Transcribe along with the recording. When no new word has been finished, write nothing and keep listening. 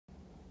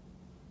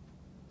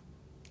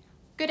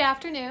Good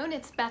afternoon,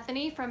 it's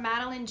Bethany from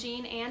Madeline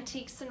Jean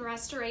Antiques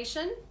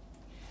Restoration.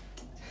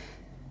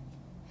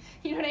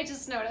 You know what I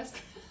just noticed?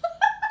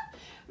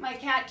 My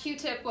cat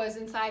Q-Tip was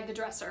inside the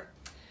dresser.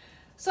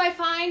 So I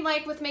find,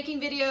 like, with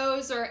making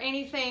videos or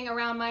anything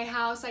around my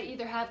house, I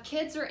either have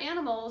kids or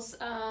animals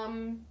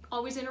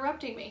always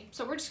interrupting me.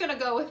 So we're just gonna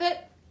go with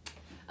it.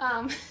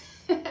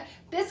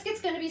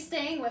 Biscuit's gonna be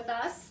staying with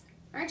us,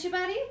 aren't you,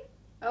 buddy?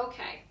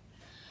 Okay.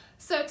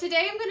 So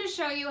today I'm going to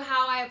show you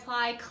how I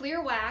apply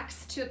clear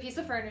wax to a piece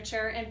of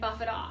furniture and buff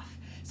it off.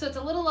 So it's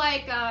a little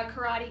like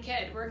Karate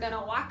Kid. We're going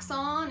to wax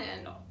on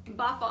and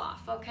buff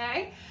off,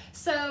 okay?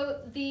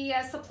 So the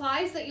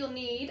supplies that you'll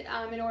need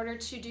in order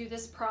to do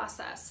this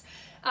process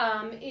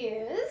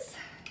is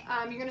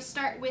you're going to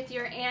start with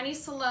your Annie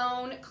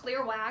Sloan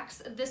clear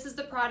wax. This is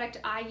the product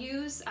I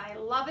use. I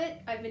love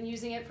it. I've been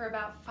using it for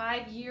about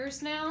 5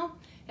 years now,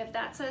 if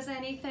that says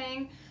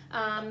anything.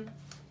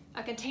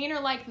 A container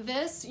like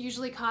this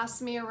usually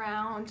costs me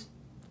around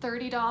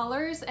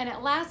 $30 and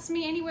it lasts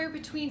me anywhere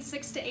between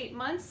 6 to 8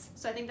 months,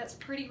 so I think that's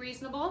pretty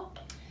reasonable.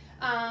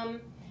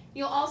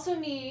 You'll also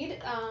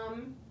need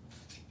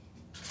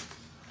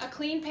a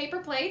clean paper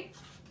plate,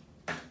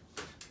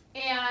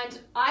 and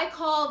I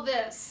call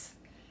this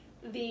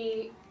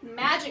the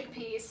magic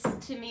piece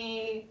to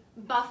me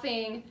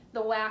buffing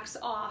the wax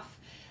off.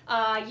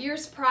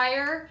 Years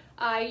prior,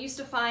 I used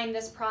to find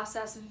this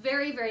process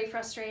very, very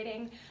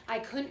frustrating. I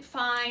couldn't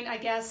find, I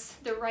guess,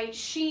 the right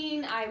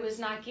sheen. I was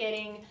not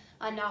getting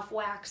enough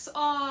wax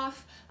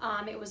off.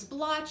 It was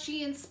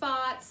blotchy in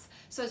spots.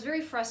 So I was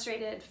very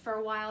frustrated for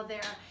a while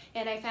there.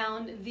 And I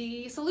found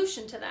the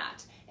solution to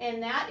that.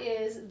 And that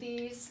is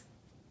these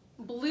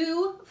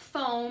blue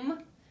foam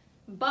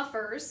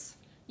buffers.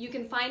 You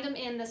can find them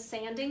in the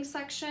sanding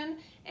section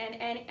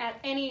and at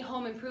any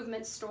home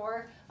improvement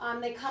store.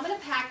 They come in a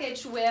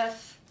package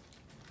with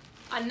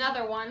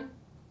another one,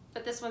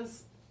 but this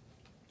one's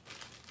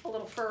a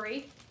little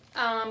furry.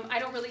 I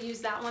don't really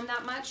use that one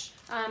that much.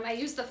 I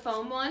use the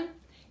foam one,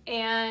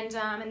 and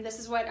this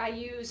is what I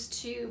use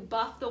to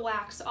buff the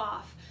wax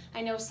off.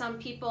 I know some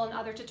people in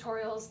other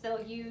tutorials,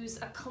 they'll use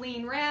a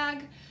clean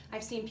rag.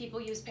 I've seen people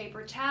use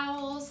paper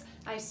towels.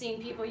 I've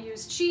seen people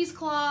use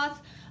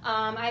cheesecloth.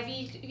 I've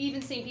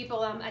even seen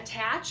people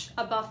attach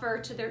a buffer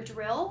to their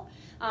drill.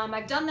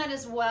 I've done that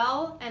as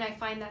well, and I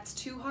find that's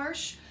too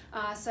harsh.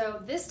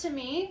 So this to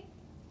me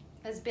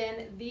has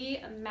been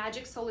the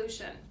magic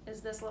solution, is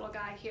this little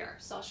guy here.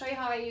 So I'll show you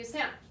how I use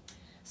him.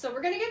 So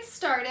we're gonna get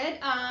started.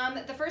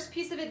 The first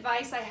piece of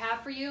advice I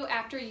have for you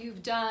after you're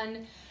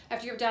done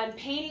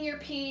painting your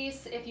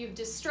piece, if you've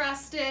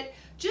distressed it,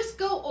 just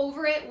go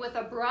over it with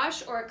a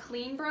brush or a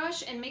clean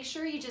brush and make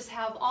sure you just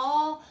have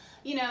all,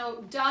 you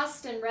know,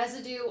 dust and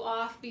residue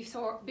off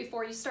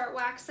before you start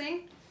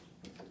waxing.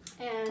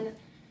 And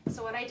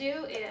so what I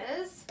do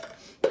is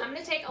I'm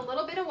gonna take a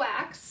little bit of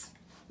wax.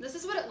 This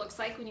is what it looks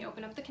like when you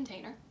open up the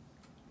container.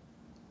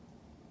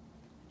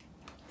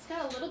 It's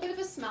got a little bit of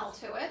a smell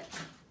to it.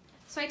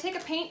 So I take a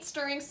paint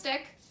stirring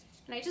stick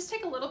and I just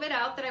take a little bit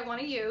out that I want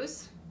to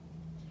use,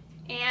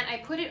 and I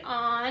put it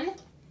on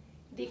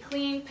the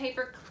clean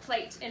paper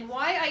plate. And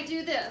why I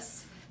do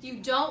this, you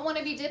don't want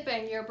to be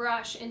dipping your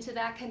brush into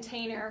that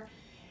container.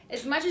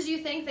 As much as you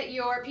think that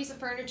your piece of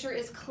furniture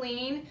is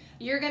clean,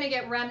 you're going to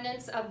get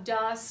remnants of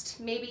dust,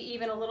 maybe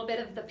even a little bit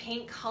of the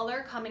paint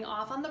color coming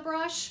off on the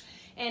brush.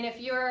 And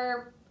if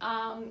you're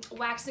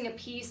waxing a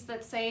piece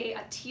that's, say,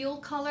 a teal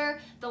color,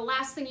 the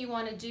last thing you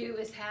want to do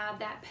is have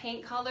that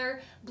paint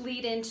color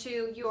bleed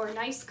into your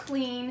nice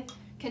clean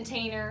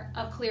container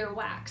of clear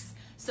wax.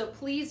 So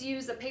please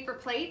use a paper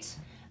plate.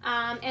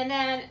 And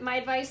then my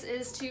advice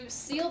is to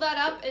seal that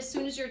up as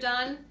soon as you're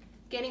done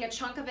getting a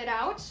chunk of it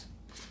out.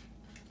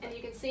 And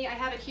you can see I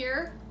have it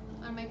here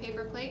on my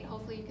paper plate.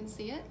 Hopefully you can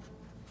see it.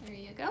 There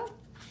you go.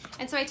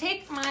 And so I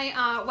take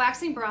my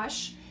waxing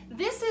brush.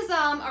 This is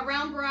a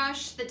round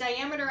brush. The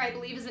diameter, I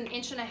believe, is 1.5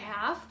 inches.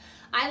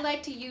 I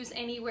like to use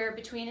anywhere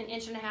between 1.5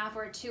 inches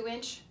or a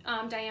 2-inch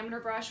diameter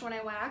brush when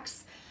I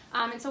wax.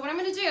 And so what I'm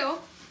going to do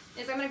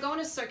is I'm going to go in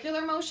a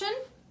circular motion,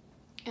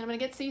 and I'm going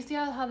to see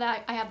how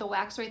that I have the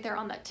wax right there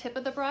on the tip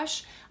of the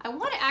brush. I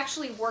want to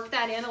actually work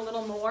that in a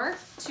little more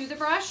to the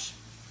brush.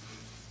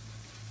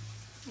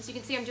 As you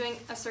can see, I'm doing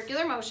a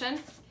circular motion,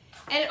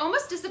 and it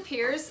almost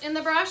disappears in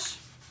the brush.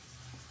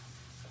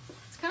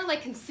 It's kind of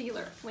like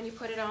concealer when you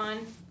put it on.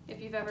 If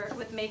you've ever,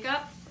 with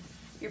makeup,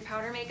 your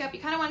powder makeup, you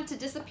kind of want it to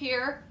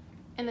disappear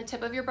in the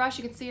tip of your brush.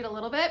 You can see it a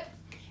little bit.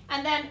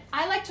 And then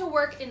I like to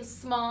work in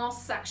small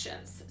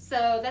sections.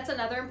 So that's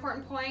another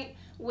important point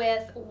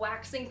with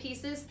waxing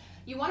pieces.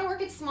 You want to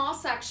work in small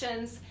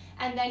sections,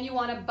 and then you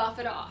want to buff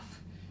it off.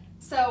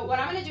 So what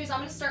I'm going to do is I'm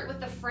going to start with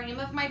the frame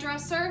of my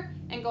dresser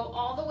and go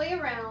all the way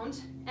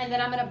around, and then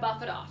I'm going to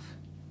buff it off.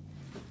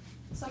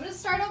 So I'm going to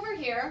start over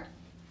here,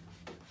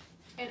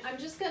 and I'm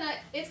just going to,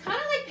 it's kind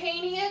of like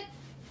painting it.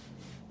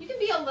 You can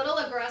be a little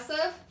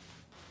aggressive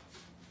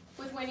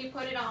with when you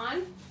put it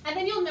on. And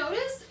then you'll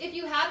notice if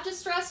you have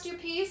distressed your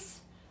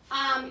piece,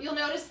 you'll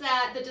notice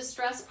that the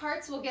distressed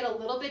parts will get a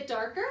little bit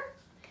darker.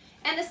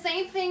 And the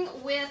same thing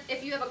with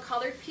if you have a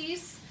colored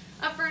piece,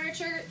 of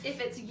furniture, if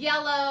it's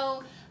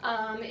yellow,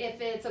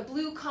 if it's a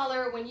blue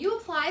color, when you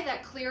apply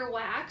that clear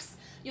wax,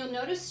 you'll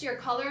notice your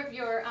color of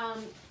your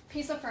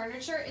piece of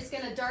furniture is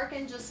going to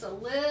darken just a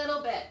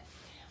little bit.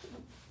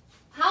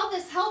 How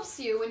this helps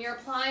you when you're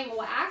applying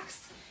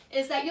wax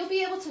is that you'll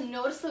be able to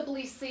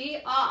noticeably see,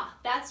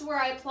 that's where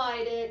I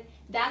applied it,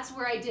 that's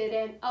where I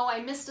didn't, oh,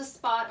 I missed a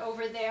spot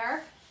over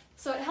there.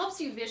 So it helps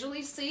you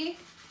visually see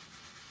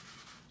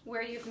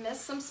where you've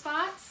missed some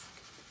spots.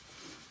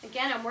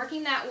 Again, I'm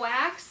working that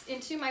wax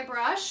into my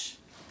brush,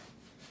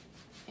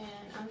 and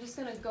I'm just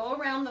going to go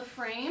around the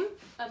frame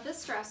of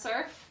this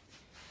dresser.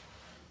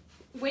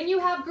 When you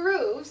have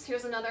grooves,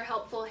 here's another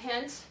helpful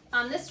hint.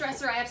 On this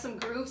dresser, I have some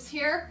grooves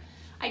here.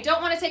 I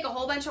don't want to take a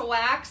whole bunch of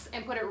wax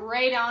and put it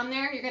right on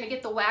there. You're going to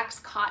get the wax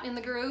caught in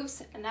the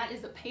grooves, and that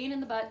is a pain in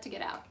the butt to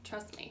get out,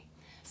 trust me.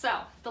 So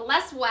the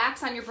less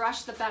wax on your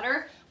brush, the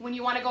better when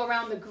you want to go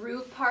around the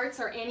groove parts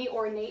or any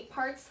ornate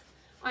parts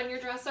on your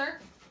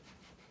dresser.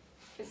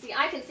 And see,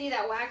 I can see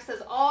that wax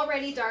has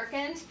already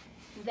darkened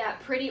that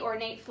pretty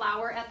ornate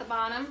flower at the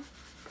bottom.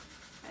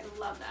 I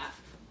love that.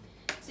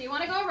 So you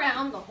want to go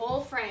around the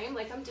whole frame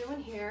like I'm doing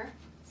here.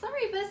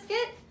 Sorry,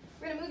 Biscuit.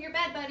 We're going to move your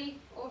bed, buddy,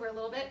 over a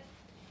little bit.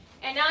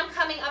 And now I'm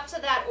coming up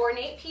to that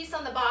ornate piece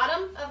on the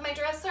bottom of my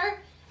dresser.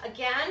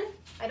 Again,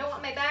 I don't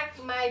want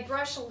my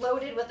brush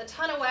loaded with a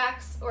ton of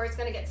wax or it's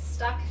going to get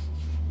stuck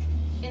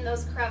in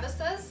those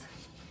crevices.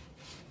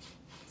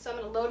 So I'm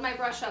going to load my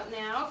brush up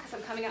now because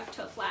I'm coming up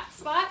to a flat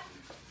spot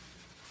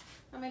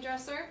on my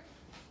dresser.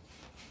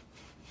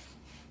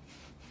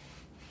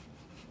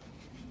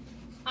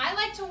 I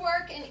like to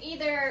work in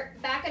either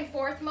back and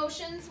forth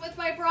motions with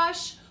my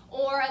brush,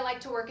 or I like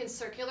to work in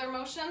circular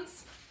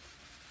motions.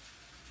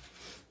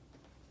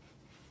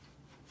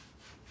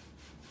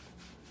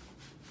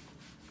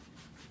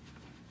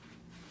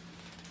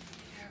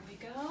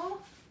 Go.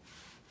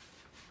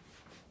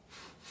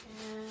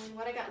 And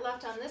what I got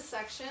left on this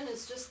section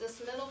is just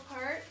this middle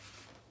part.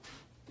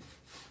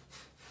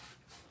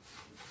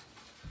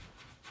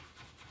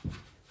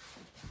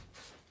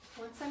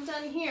 Once I'm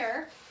done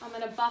here, I'm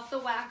going to buff the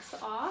wax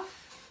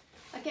off.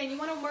 Again, you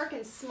want to work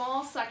in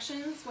small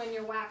sections when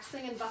you're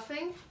waxing and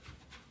buffing.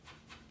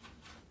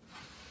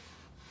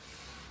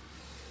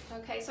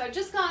 Okay, so I've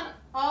just gone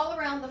all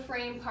around the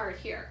frame part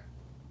here.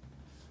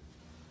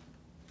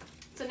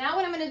 So now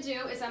what I'm going to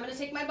do is I'm going to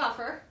take my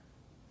buffer.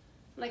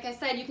 Like I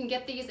said, you can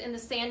get these in the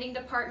sanding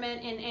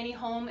department in any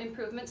home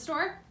improvement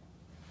store.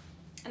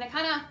 And I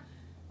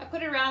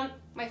put it around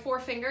my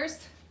 4 fingers.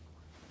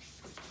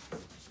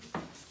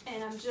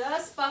 And I'm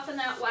just buffing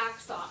that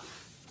wax off.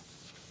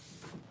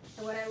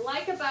 And what I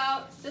like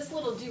about this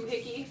little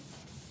doohickey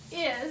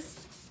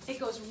is it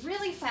goes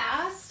really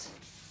fast,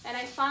 and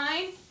I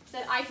find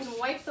that I can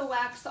wipe the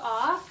wax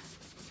off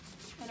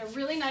in a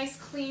really nice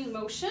clean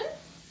motion.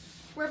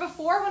 Where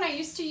before, when I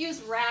used to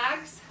use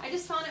rags, I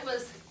just found it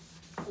was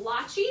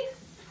blotchy,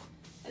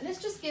 and this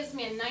just gives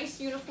me a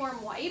nice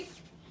uniform wipe.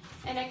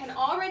 And I can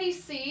already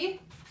see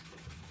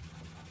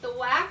the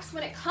wax,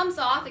 when it comes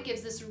off, it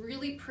gives this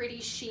really pretty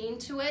sheen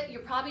to it.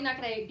 You're probably not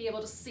going to be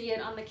able to see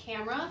it on the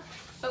camera,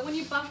 but when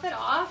you buff it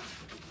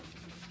off,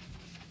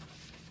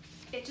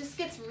 it just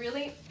gets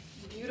really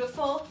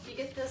beautiful. You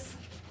get this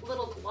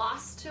little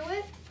gloss to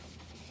it.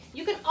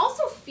 You can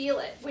also feel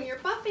it when you're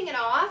buffing it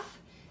off.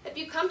 If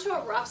you come to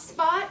a rough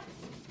spot,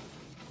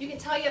 you can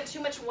tell you have too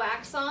much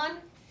wax on,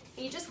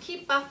 and you just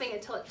keep buffing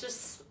until it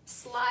just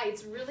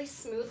slides really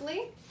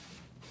smoothly.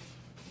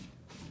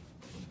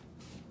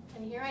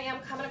 And here I am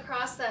coming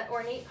across that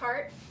ornate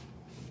part.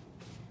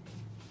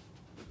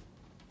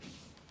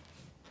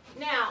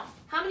 Now,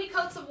 how many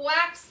coats of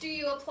wax do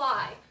you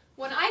apply?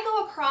 When I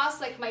go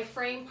across like my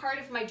frame part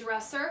of my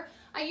dresser,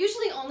 I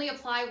usually only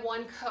apply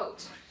 1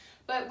 coat.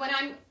 But when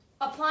I'm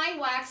applying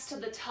wax to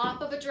the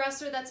top of a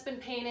dresser that's been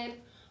painted,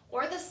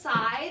 or the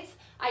sides,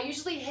 I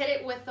usually hit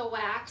it with the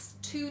wax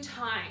 2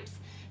 times.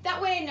 That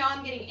way I know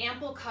I'm getting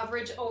ample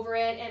coverage over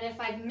it, and if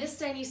I've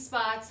missed any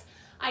spots,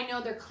 I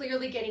know they're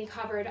clearly getting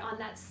covered on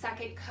that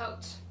 2nd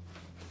coat.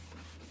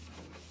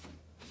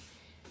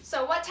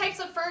 So what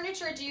types of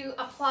furniture do you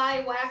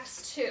apply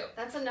wax to?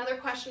 That's another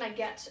question I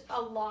get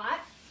a lot.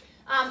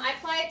 I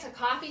apply it to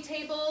coffee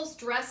tables,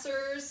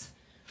 dressers,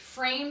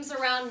 frames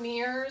around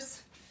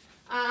mirrors.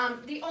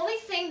 The only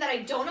thing that I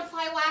don't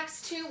apply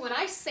wax to, when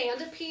I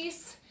sand a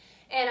piece,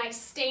 and I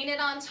stain it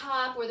on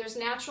top where there's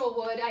natural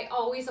wood, I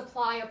always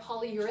apply a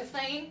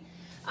polyurethane.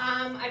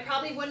 I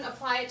probably wouldn't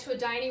apply it to a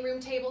dining room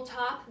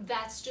tabletop.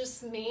 That's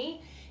just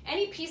me.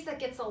 Any piece that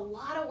gets a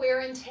lot of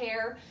wear and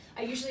tear,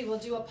 I usually will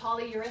do a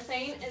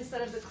polyurethane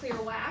instead of the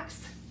clear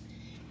wax.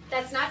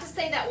 That's not to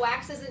say that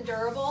wax isn't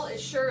durable,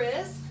 it sure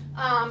is,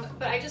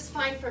 but I just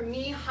find for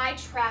me, high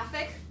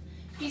traffic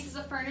pieces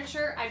of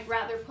furniture, I'd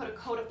rather put a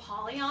coat of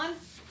poly on,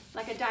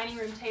 like a dining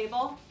room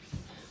table,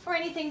 or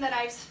anything that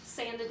I've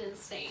sanded and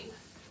stained.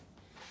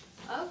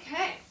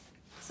 Okay,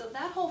 so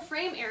that whole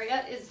frame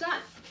area is done.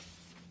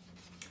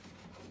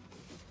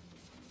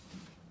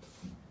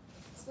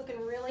 It's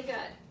looking really good.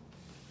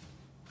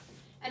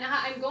 And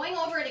I'm going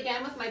over it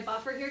again with my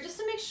buffer here just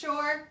to make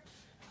sure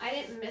I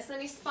didn't miss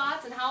any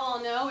spots, and how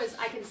I'll know is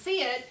I can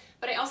see it,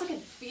 but I also can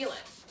feel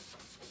it.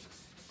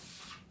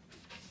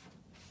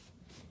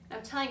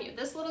 I'm telling you,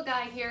 this little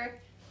guy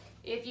here,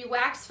 if you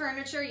wax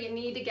furniture, you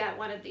need to get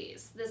one of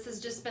these. This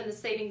has just been the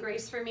saving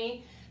grace for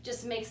me.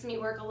 Just makes me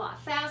work a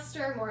lot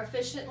faster, more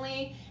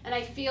efficiently, and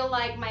I feel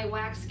like my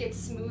wax gets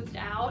smoothed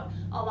out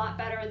a lot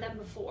better than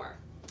before.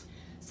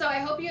 So I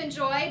hope you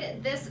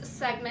enjoyed this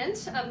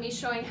segment of me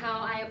showing how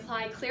I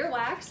apply clear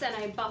wax and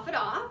I buff it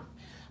off.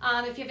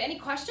 If you have any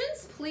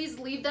questions, please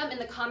leave them in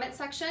the comment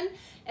section.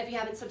 If you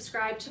haven't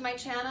subscribed to my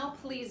channel,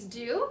 please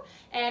do,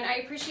 and I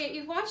appreciate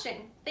you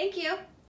watching. Thank you.